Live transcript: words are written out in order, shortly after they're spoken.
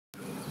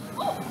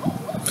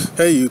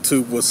Hey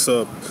YouTube, what's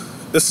up?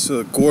 It's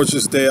a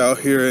gorgeous day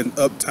out here in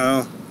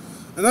Uptown,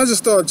 and I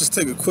just thought I'd just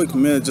take a quick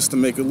minute just to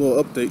make a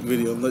little update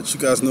video and let you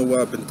guys know what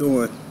I've been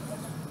doing.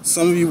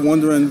 Some of you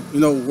wondering,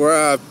 where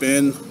I've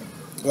been,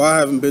 why I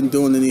haven't been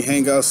doing any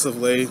hangouts of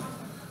late,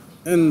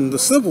 and the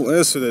simple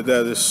answer to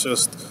that is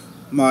just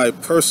my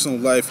personal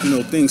life.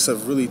 Things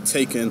have really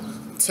taken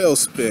a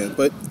tailspin,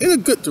 but in a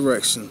good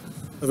direction,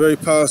 a very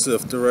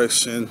positive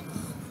direction,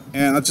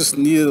 and I just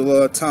needed a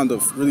lot of time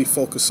to really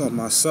focus on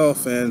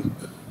myself. And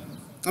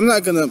I'm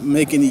not gonna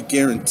make any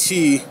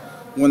guarantee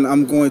when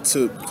I'm going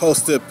to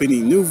post up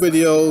any new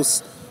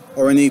videos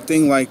or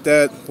anything like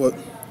that. But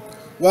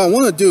what I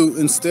want to do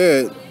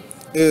instead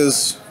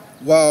is,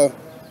 while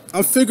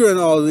I'm figuring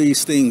all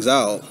these things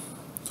out,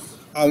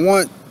 I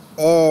want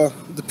all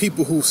the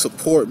people who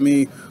support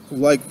me, who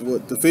like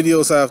what the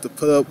videos I have to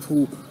put up,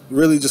 who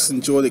really just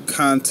enjoy the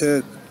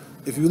content,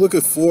 if you're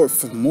looking forward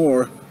for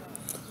more,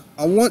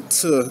 I want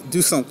to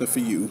do something for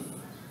you.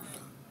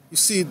 You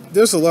see,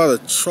 there's a lot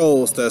of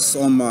trolls that's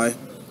on my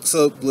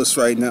sub list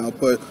right now,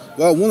 but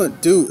what I want to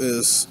do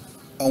is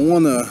I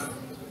want to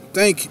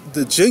thank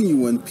the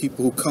genuine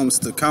people who comes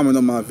to comment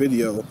on my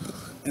video,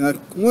 and I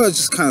want to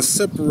just kind of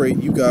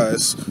separate you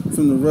guys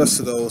from the rest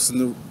of those.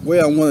 And the way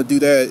I want to do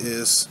that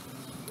is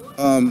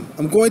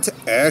I'm going to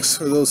ask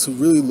for those who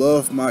really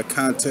love my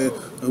content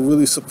and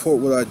really support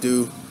what I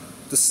do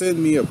to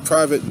send me a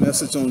private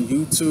message on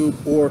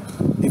YouTube, or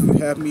if you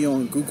have me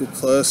on Google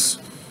Plus,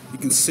 you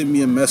can send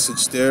me a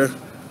message there.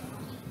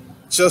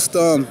 Just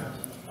when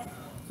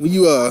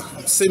you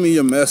send me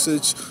your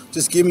message,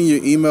 just give me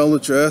your email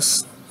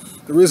address.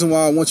 The reason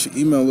why I want your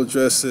email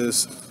address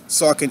is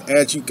so I can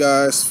add you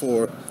guys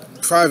for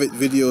private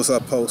videos I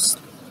post.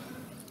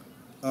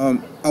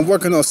 I'm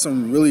working on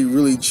some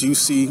really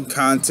juicy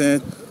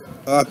content.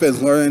 I've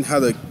been learning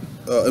how to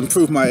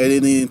improve my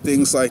editing and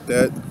things like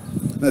that,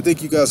 and I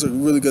think you guys are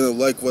really gonna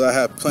like what I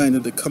have planned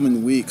in the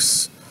coming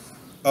weeks.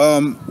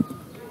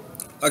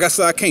 Like I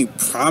said, I can't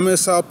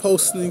promise I'll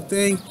post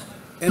anything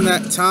in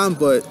that time,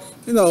 but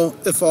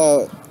if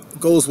all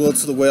goes well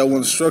to the way I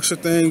want to structure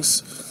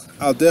things,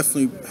 I'll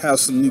definitely have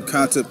some new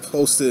content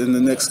posted in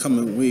the next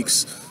coming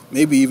weeks,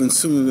 maybe even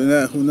sooner than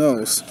that, who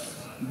knows.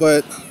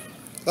 But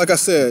like I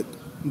said,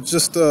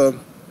 just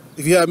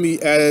if you have me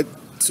added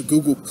to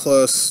Google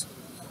Plus,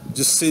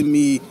 just send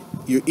me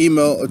your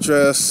email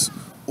address,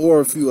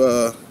 or if you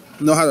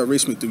know how to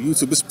reach me through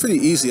YouTube, it's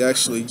pretty easy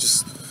actually.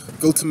 Just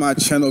go to my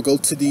channel, go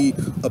to the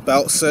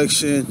About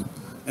section,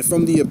 and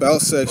from the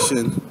About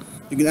section,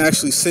 you can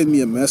actually send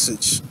me a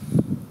message.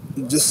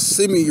 Just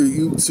send me your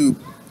your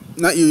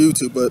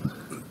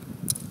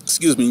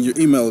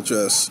email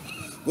address.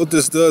 What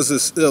this does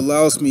is it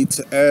allows me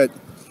to add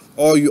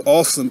all you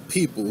awesome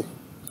people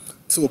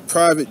to a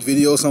private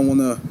videos I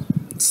want to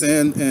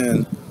send,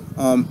 and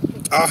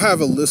I'll have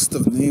a list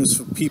of names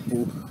for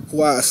people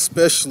who I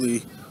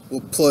especially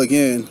will plug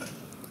in.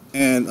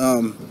 And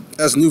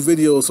as new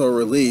videos are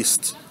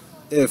released,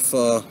 if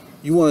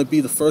you want to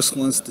be the first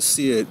ones to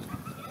see it,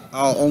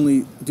 I'll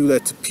only do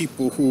that to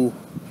people who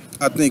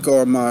I think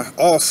are my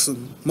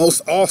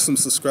most awesome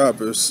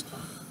subscribers.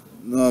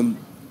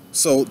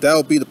 So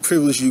that'll be the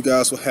privilege you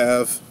guys will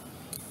have.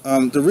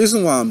 The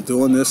reason why I'm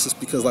doing this is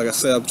because, like I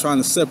said, I'm trying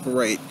to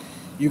separate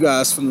you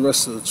guys from the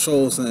rest of the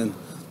trolls, and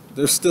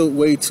there's still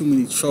way too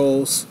many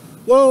trolls.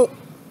 Well,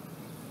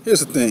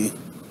 here's the thing.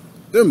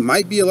 There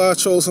might be a lot of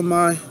trolls on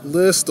my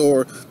list,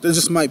 or there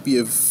just might be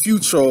a few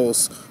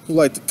trolls who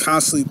like to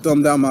constantly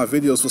thumb down my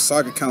videos with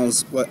sock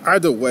accounts. But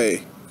either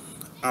way,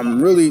 I'm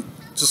really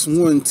just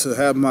wanting to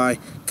have my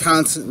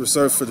content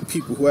reserved for the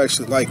people who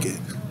actually like it,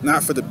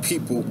 not for the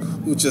people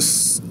who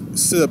just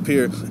sit up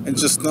here and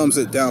just thumbs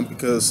it down.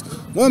 Because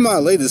one of my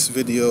latest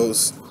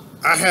videos,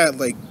 I had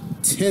like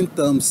 10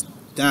 thumbs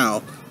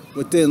down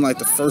within like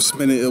the first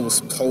minute it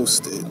was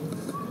posted.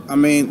 I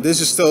mean, this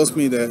just tells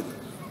me that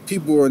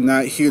people are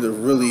not here to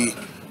really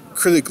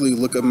critically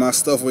look at my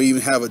stuff or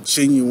even have a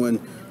genuine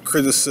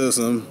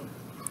criticism.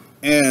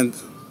 And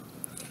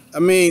I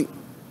mean,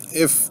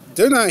 if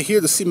they're not here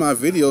to see my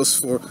videos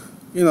for,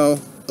 a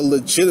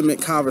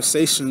legitimate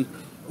conversation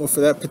or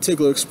for that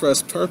particular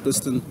express purpose,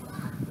 then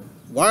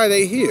why are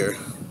they here?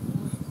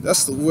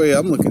 That's the way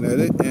I'm looking at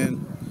it.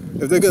 And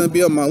if they're going to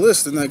be on my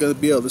list, they're not going to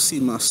be able to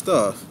see my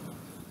stuff.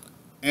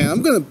 And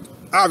I'm going to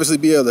obviously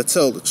be able to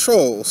tell the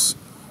trolls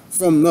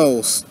from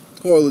those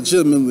who are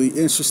legitimately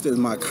interested in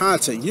my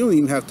content. You don't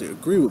even have to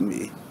agree with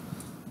me,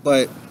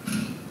 but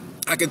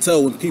I can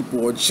tell when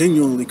people are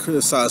genuinely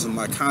criticizing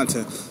my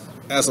content,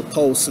 as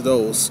opposed to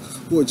those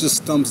who are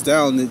just thumbs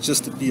down it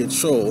just to be a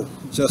troll,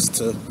 just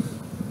to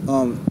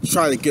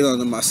try to get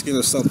under my skin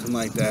or something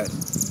like that.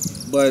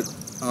 But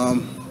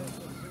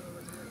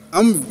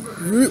I'm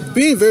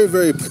being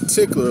very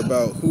particular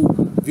about who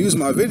views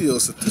my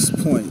videos at this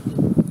point.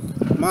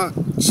 My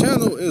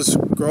channel is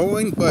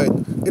growing, but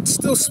it's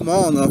still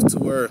small enough to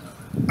where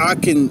I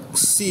can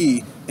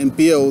see and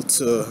be able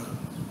to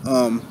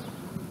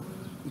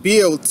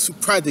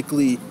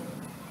practically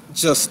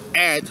just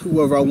add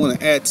whoever I want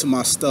to add to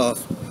my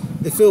stuff.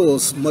 If it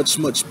was much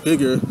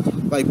bigger,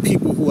 like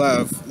people who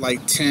have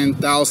like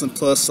 10,000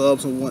 plus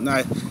subs and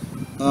whatnot,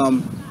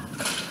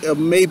 it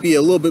may be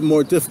a little bit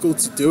more difficult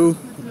to do,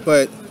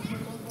 but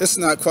it's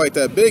not quite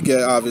that big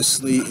yet,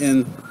 obviously,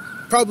 and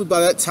probably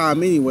by that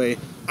time anyway,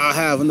 I'll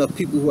have enough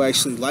people who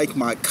actually like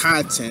my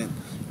content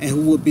and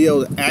who will be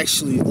able to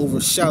actually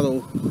overshadow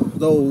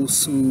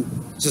those who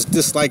just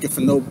dislike it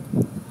for no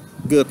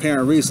good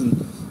apparent reason.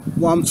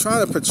 What I'm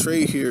trying to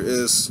portray here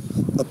is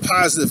a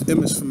positive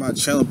image for my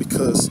channel,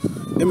 because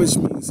image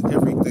means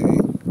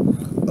everything.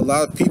 A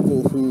lot of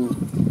people who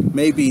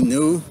may be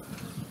new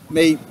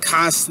may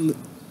constantly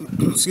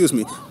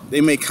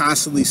they may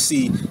constantly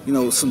see, you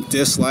know, some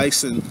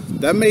dislikes, and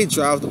that may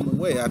drive them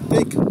away. I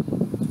think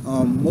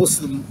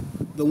most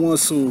of the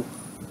ones who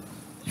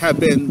have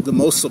been the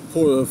most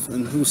supportive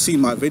and who see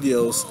my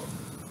videos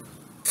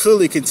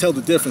clearly can tell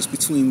the difference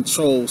between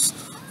trolls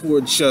who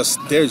are just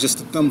a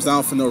thumbs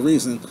down for no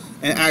reason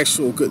and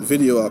actual good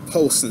video I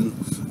post. And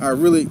I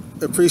really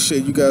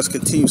appreciate you guys'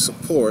 continued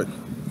support.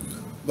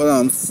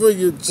 But for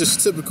your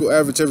just typical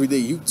average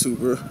everyday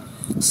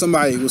YouTuber,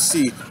 somebody will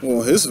see,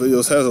 well, his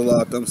videos has a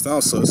lot of thumbs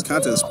down, so his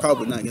content is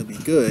probably not going to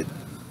be good.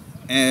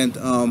 And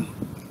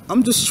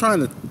I'm just trying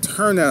to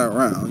turn that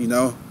around, you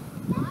know.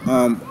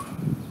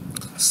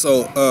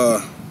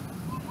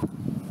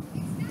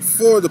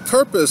 For the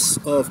purpose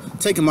of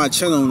taking my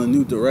channel in a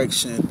new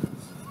direction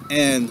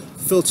and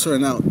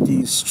filtering out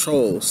these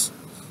trolls,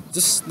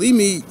 just leave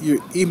me your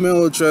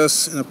email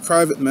address in a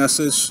private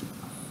message.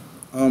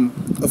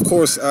 Of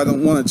course, I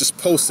don't want to just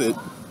post it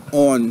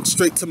on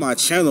straight to my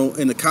channel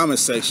in the comment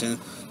section,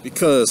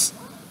 because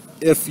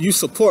if you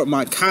support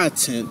my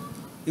content,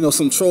 you know,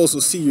 some trolls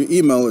will see your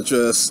email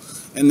address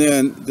and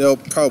then they'll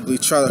probably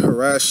try to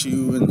harass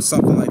you and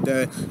something like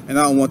that, and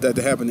I don't want that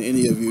to happen to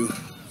any of you,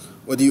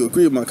 whether you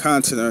agree with my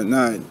content or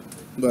not.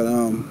 But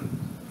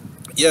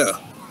yeah,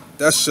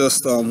 that's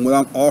just what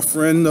I'm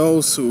offering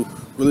those who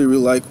really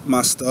like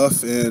my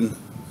stuff, and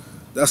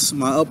that's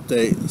my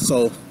update.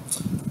 So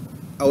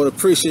I would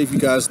appreciate if you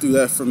guys do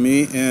that for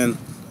me, and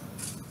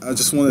I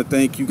just want to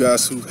thank you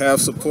guys who have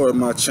supported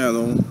my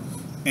channel.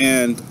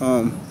 And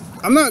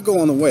I'm not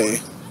going away,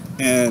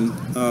 and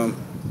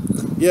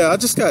yeah, I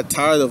just got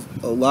tired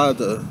of a lot of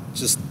the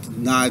just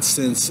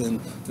nonsense and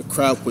the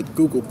crap with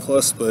Google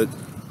Plus, but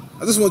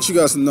I just want you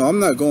guys to know I'm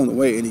not going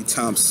away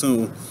anytime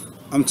soon.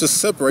 I'm just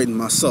separating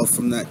myself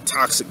from that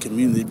toxic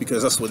community,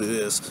 because that's what it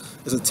is.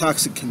 It's a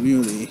toxic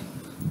community.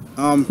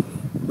 I'm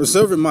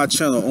reserving my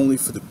channel only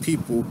for the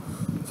people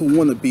who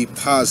want to be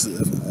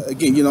positive.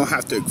 Again, you don't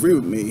have to agree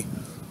with me,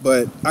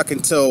 but I can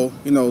tell,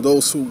 you know,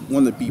 those who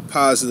want to be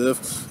positive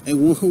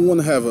and who want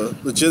to have a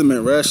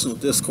legitimate, rational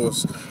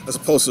discourse, as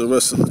opposed to the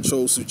rest of the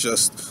trolls who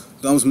just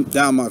thumbs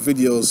down my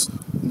videos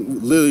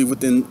literally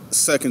within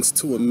seconds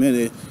to a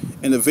minute,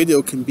 and the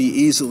video can be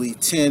easily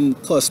 10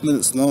 plus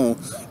minutes long,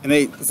 and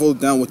they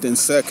vote down within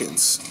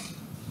seconds.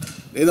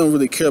 They don't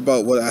really care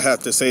about what I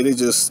have to say. They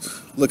just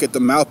look at the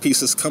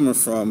mouthpiece it's coming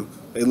from.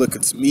 They look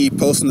at me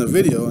posting the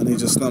video and they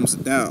just thumbs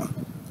it down.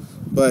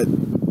 But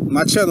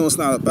my channel is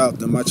not about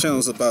them. My channel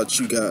is about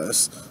you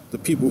guys, the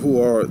people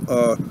who are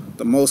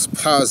the most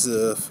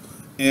positive,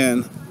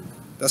 and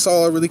that's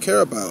all I really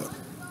care about.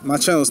 My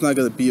channel is not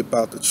going to be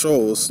about the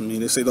trolls. I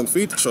mean, they say don't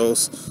feed the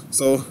trolls,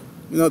 so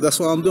you know, that's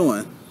what I'm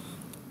doing,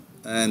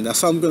 and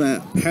that's how I'm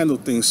going to handle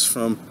things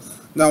from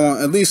now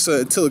on, at least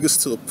until it gets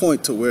to a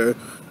point to where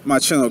my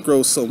channel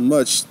grows so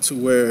much to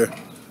where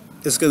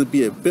it's going to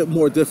be a bit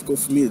more difficult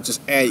for me to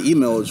just add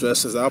email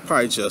addresses. I'll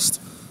probably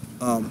just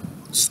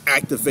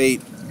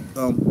activate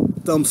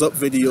thumbs up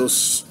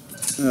videos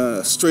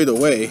straight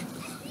away,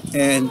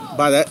 and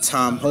by that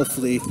time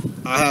hopefully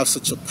I have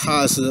such a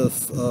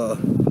positive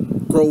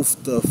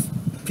growth of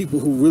people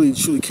who really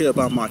truly care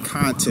about my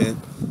content,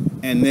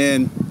 and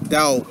then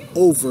that'll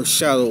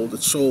overshadow the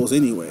trolls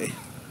anyway.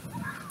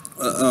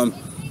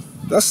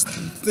 That's the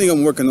thing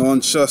I'm working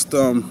on, just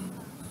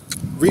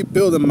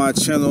rebuilding my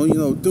channel, you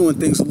know, doing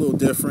things a little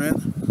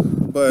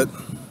different. But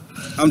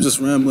I'm just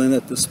rambling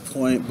at this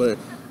point, but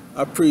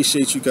I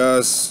appreciate you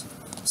guys'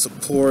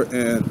 support,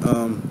 and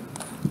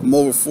I'm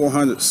over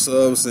 400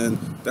 subs, and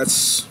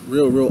that's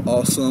real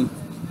awesome.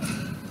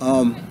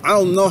 I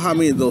don't know how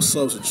many of those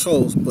subs are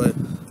trolls, but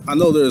I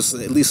know there's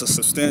at least a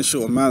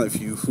substantial amount of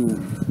you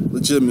who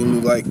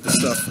legitimately like the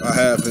stuff I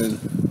have,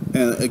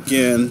 and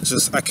again,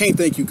 just I can't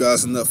thank you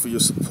guys enough for your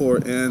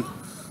support, and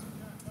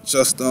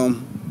just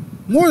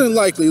more than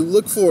likely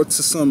look forward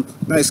to some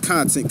nice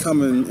content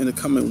coming in the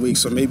coming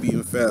weeks, or maybe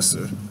even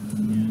faster.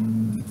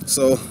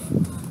 So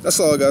that's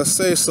all I gotta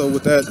say. So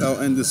with that,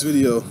 I'll end this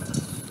video.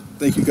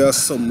 Thank you guys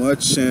so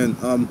much, and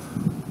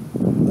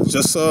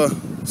just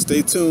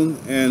stay tuned,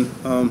 and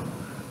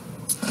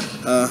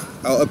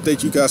I'll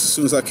update you guys as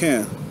soon as I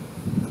can.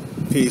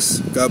 Peace.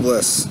 God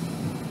bless.